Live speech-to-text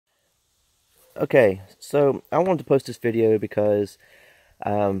Okay, so I wanted to post this video because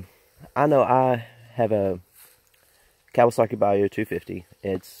I know I have a Kawasaki Bayou 250.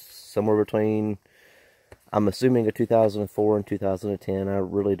 It's somewhere between, I'm assuming, a 2004 and 2010. I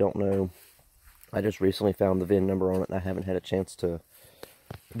really don't know. I just recently found the VIN number on it, and I haven't had a chance to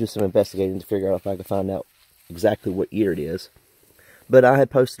do some investigating to figure out if I can find out exactly what year it is. But I had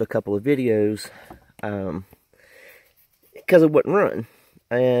posted a couple of videos because it wouldn't run.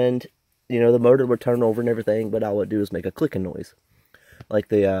 And, you know, the motor would turn over and everything, but all it would do is make a clicking noise. Like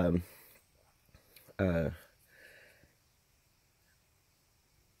the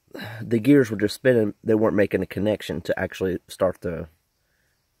gears were just spinning. They weren't making a connection to actually start the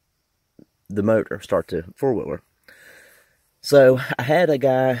motor, start the four-wheeler. So I had a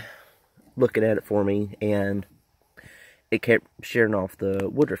guy looking at it for me, and it kept sharing off the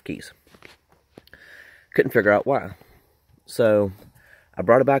Woodruff keys. Couldn't figure out why. So I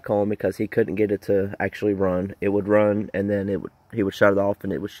brought it back home because he couldn't get it to actually run. It would run, and then he would shut it off,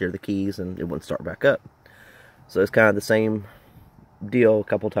 and it would share the keys, and it wouldn't start back up. So it's kind of the same deal a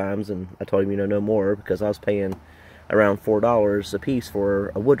couple times, and I told him, no more, because I was paying around $4 a piece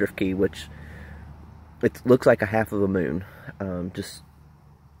for a Woodruff key, which it looks like a half of a moon. Just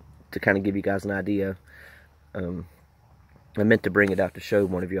to kind of give you guys an idea. I meant to bring it out to show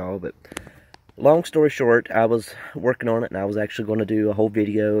one of y'all, but long story short, I was working on it, and I was actually going to do a whole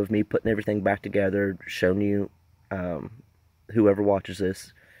video of me putting everything back together, showing you, whoever watches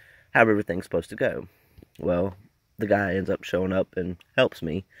this, how everything's supposed to go. Well, the guy ends up showing up and helps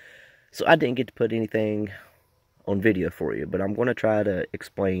me, so I didn't get to put anything on video for you, but I'm going to try to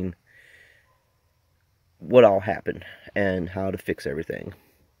explain what all happened and how to fix everything.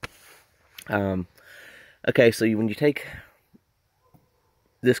 Okay, so when you take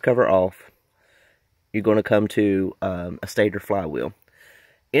this cover off, you're going to come to a stator flywheel.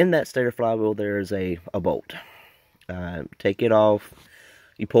 In that stator flywheel, there's a bolt. Take it off,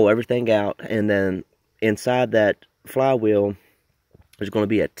 you pull everything out, and then inside that flywheel, there's going to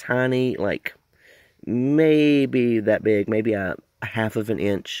be a tiny, like, maybe that big, maybe a half of an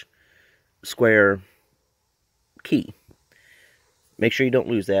inch square key. Make sure you don't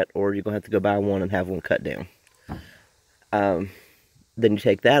lose that, or you're going to have to go buy one and have one cut down. Then you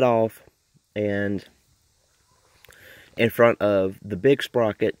take that off, and in front of the big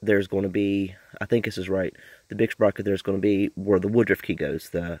sprocket, there's going to be, I think this is right, the big sprocket, there's going to be where the Woodruff key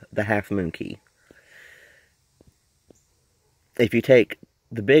goes, the half moon key. If you take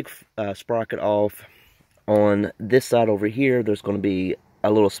the big sprocket off, on this side over here, there's going to be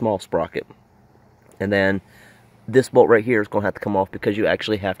a little small sprocket. And then this bolt right here is going to have to come off, because you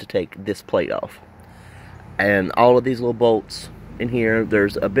actually have to take this plate off. And all of these little bolts in here,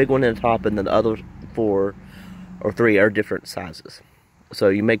 there's a big one in the top, and then the other 4 or 3 are different sizes. So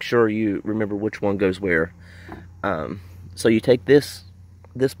you make sure you remember which one goes where. So you take this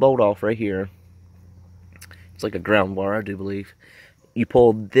bolt off right here. It's like a ground bar, I do believe. You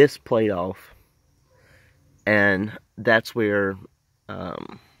pull this plate off, and that's where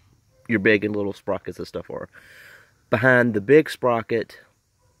your big and little sprockets and stuff are. Behind the big sprocket,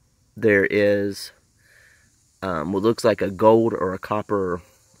 there is what looks like a gold or a copper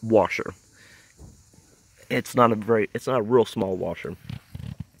washer. It's not a real small washer.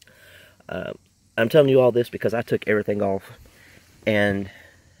 I'm telling you all this because I took everything off and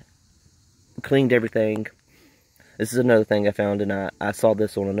cleaned everything. This is another thing I found, and I saw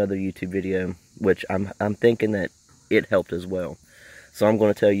this on another YouTube video, which I'm thinking that it helped as well. So I'm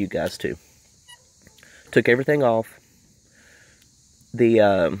going to tell you guys too. Took everything off.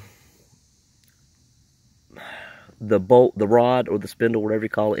 The bolt, the rod, or the spindle, whatever you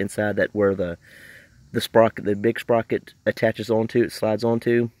call it, inside that, where the sprocket, the big sprocket attaches onto, it slides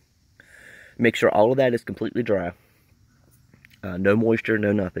onto. Make sure all of that is completely dry. No moisture,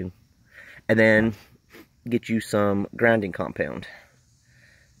 no nothing. And then get you some grinding compound.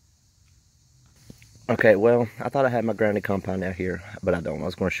 Okay, well, I thought I had my grinding compound out here, but I don't. I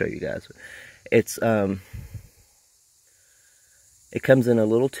was going to show you guys. It's it comes in a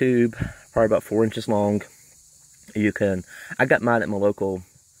little tube, probably about 4 inches long. I got mine at my local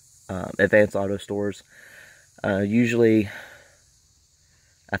Advanced Auto stores. Usually,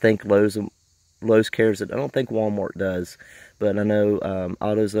 I think Lowe's carries it. I don't think Walmart does, but I know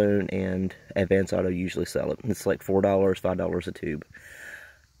AutoZone and Advanced Auto usually sell it. It's like $4, $5 a tube.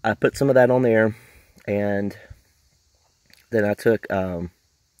 I put some of that on there, and then I took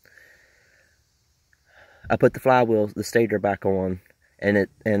I put the flywheel, the stator, back on, and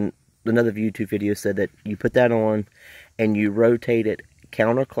another YouTube video said that you put that on and you rotate it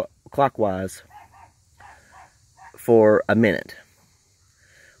counterclockwise for a minute.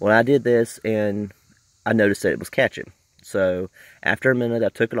 Well, I did this, and I noticed that it was catching. So, after a minute, I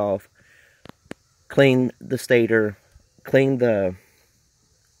took it off, cleaned the stator, cleaned the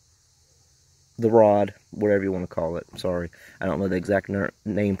rod, whatever you want to call it. Sorry, I don't know the exact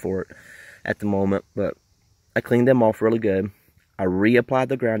name for it at the moment, but I cleaned them off really good. I reapplied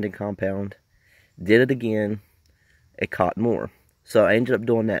the grounding compound, did it again, it caught more. So I ended up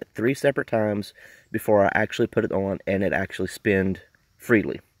doing that 3 separate times before I actually put it on, and it actually spinned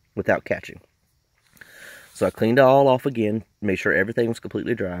freely without catching. So I cleaned it all off again, made sure everything was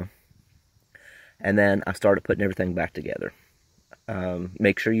completely dry, and then I started putting everything back together.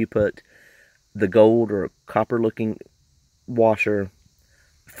 Make sure you put the gold or copper looking washer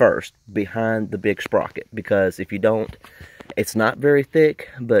first behind the big sprocket, because if you don't, it's not very thick,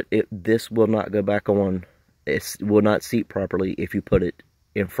 but this will not go back on. It will not seat properly if you put it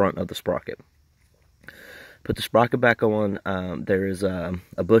in front of the sprocket. Put the sprocket back on. There is a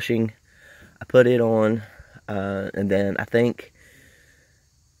bushing. I put it on, and then I think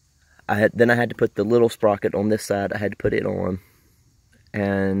I had to put the little sprocket on this side. I had to put it on,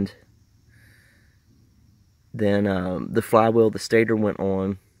 and then the flywheel, the stator went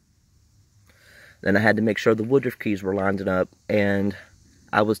on. Then I had to make sure the Woodruff keys were lined up, and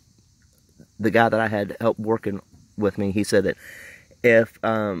the guy that I had help working with me, he said that if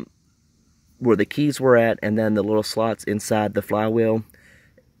where the keys were at and then the little slots inside the flywheel,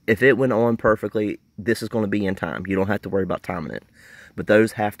 if it went on perfectly, this is going to be in time. You don't have to worry about timing it. But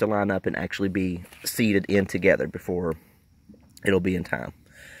those have to line up and actually be seated in together before it'll be in time.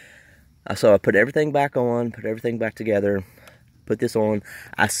 So I put everything back on, put everything back together, put this on.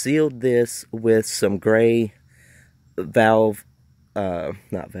 I sealed this with some gray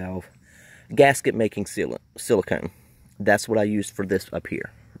gasket making silicone. That's what I used for this up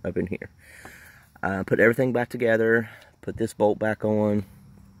in here. Put everything back together, put this bolt back on,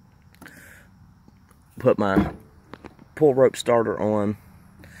 put my pull rope starter on,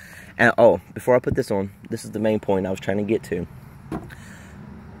 and before I put this on, this is the main point I was trying to get to.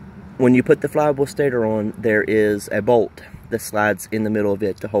 When you put the flywheel stator on, there is a bolt that slides in the middle of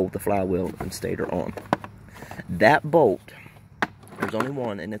it to hold the flywheel and stator on. That bolt, there's only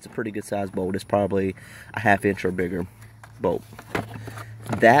one, and it's a pretty good size bolt. It's probably a 1/2 inch or bigger bolt.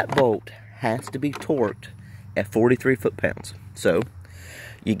 That bolt has to be torqued at 43 foot-pounds. So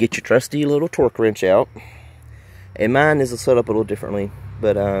you get your trusty little torque wrench out, and mine is set up a little differently,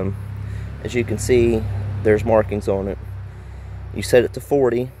 but as you can see, there's markings on it. You set it to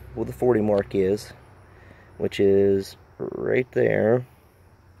 40, where the 40 mark is, which is right there,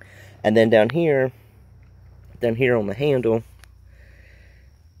 and then down here on the handle,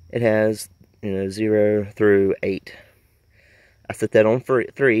 it has 0 through 8. I set that on for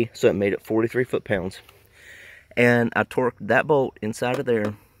 3, so it made it 43 foot-pounds. And I torqued that bolt inside of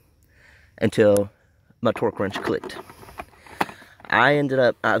there until my torque wrench clicked. I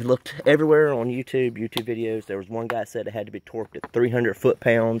looked everywhere on YouTube videos. There was one guy that said it had to be torqued at 300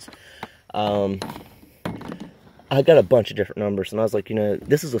 foot-pounds. I got a bunch of different numbers, and I was like,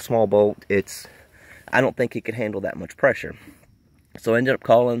 this is a small bolt. I don't think it could handle that much pressure. So I ended up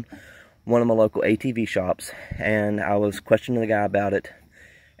calling one of my local ATV shops, and I was questioning the guy about it,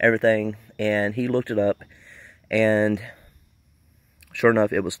 everything, and he looked it up, and sure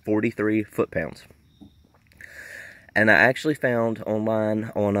enough, it was 43 foot-pounds. And I actually found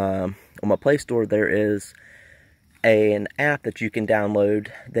online on my Play Store, there is an app that you can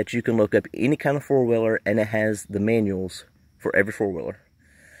download that you can look up any kind of four-wheeler, and it has the manuals for every four-wheeler.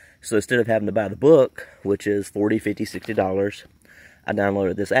 So instead of having to buy the book, which is $40, $50, $60, I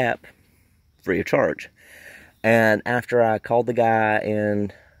downloaded this app free of charge. And after I called the guy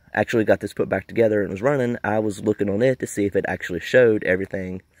and actually got this put back together and was running, I was looking on it to see if it actually showed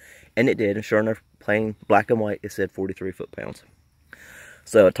everything, and it did. And sure enough, plain black and white, it said 43 foot-pounds.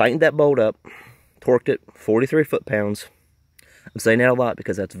 So I tightened that bolt up, torqued it 43 foot-pounds. I'm saying that a lot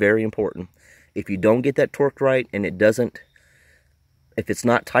because that's very important. If you don't get that torqued right and if it's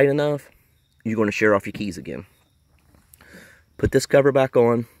not tight enough, you're going to shear off your keys again. Put this cover back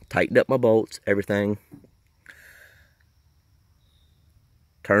on, tightened up my bolts, everything.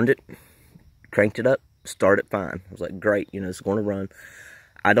 Turned it, cranked it up, started fine. I was like, great, it's going to run.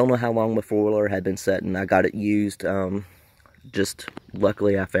 I don't know how long my four-wheeler had been setting. I got it used. Just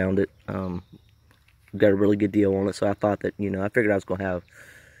luckily I found it. Got a really good deal on it, so I thought that, I figured I was going to have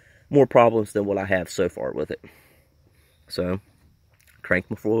more problems than what I have so far with it. So,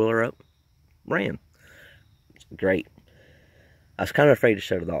 cranked my four-wheeler up, ran. Great. I was kind of afraid to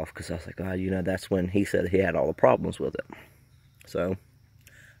shut it off because I was like, oh, that's when he said he had all the problems with it. So,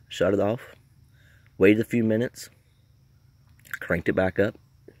 shut it off, waited a few minutes, cranked it back up,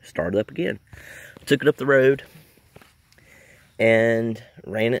 started up again. Took it up the road and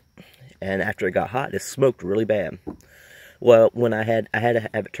ran it, and after it got hot, it smoked really bad. Well, when I had to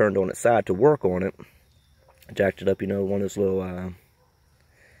have it turned on its side to work on it, I jacked it up, you know, one of those little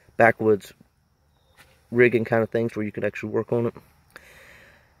backwoods rigging kind of things where you could actually work on it.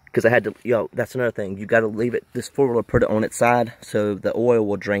 Because I had to, you know, that's another thing. You got to leave it, this four-wheeler, put it on its side so the oil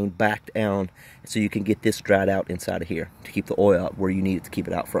will drain back down so you can get this dried out inside of here to keep the oil out where you need it to keep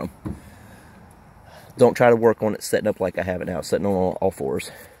it out from. Don't try to work on it setting up like I have it now, setting on all fours.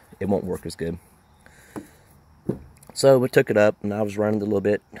 It won't work as good. So we took it up and I was running it a little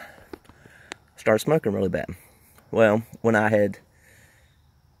bit. Started smoking really bad. Well,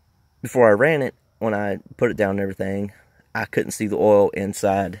 before I ran it, when I put it down and everything, I couldn't see the oil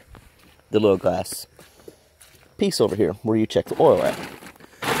inside the little glass piece over here where you check the oil at,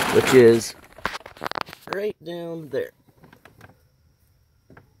 which is right down there.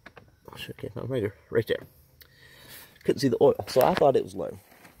 Right there. Couldn't see the oil, so I thought it was low.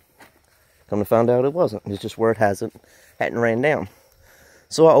 Come to find out it wasn't. It's just where it hadn't ran down.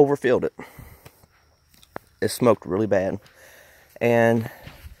 So I overfilled it. It smoked really bad, and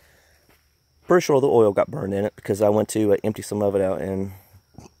pretty sure the oil got burned in it because I went to empty some of it out and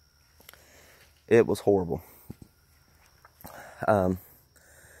it was horrible. So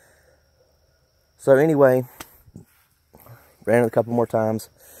anyway, ran it a couple more times.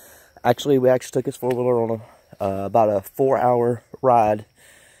 We actually took this four-wheeler on about a 4-hour ride.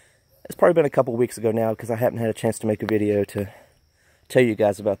 It's probably been a couple weeks ago now because I haven't had a chance to make a video to tell you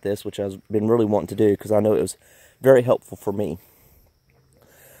guys about this, which I've been really wanting to do because I know it was very helpful for me.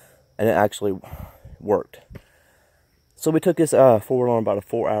 And it actually worked. So we took this four-wheeler on about a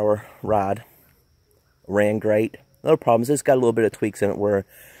 4-hour ride. Ran great. No problems. It's got a little bit of tweaks in it where,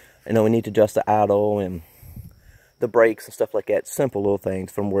 you know, we need to adjust the idle and the brakes and stuff like that. Simple little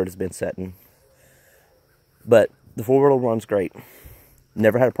things from where it's been setting. But the four-wheeler runs great.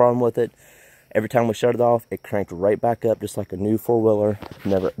 Never had a problem with it. Every time we shut it off, it cranked right back up just like a new four-wheeler.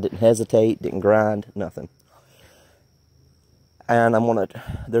 Didn't hesitate, didn't grind, nothing. And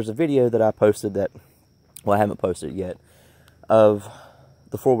there's a video that I posted that, well, I haven't posted it yet, of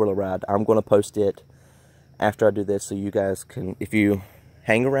the four-wheeler ride. I'm going to post it after I do this so you guys can, if you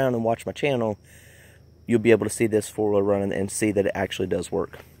hang around and watch my channel, you'll be able to see this four-wheeler running and see that it actually does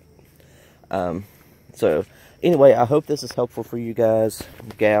work. So, anyway, I hope this is helpful for you guys,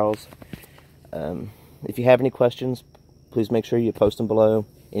 gals. If you have any questions, please make sure you post them below.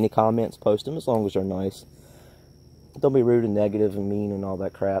 Any comments, post them as long as they're nice. Don't be rude and negative and mean and all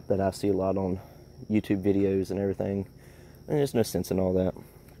that crap that I see a lot on YouTube videos and everything. And there's no sense in all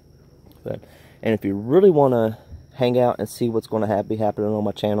that. And if you really want to hang out and see what's going to be happening on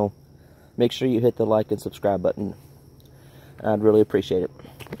my channel, make sure you hit the like and subscribe button. I'd really appreciate it.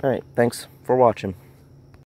 Alright, thanks for watching.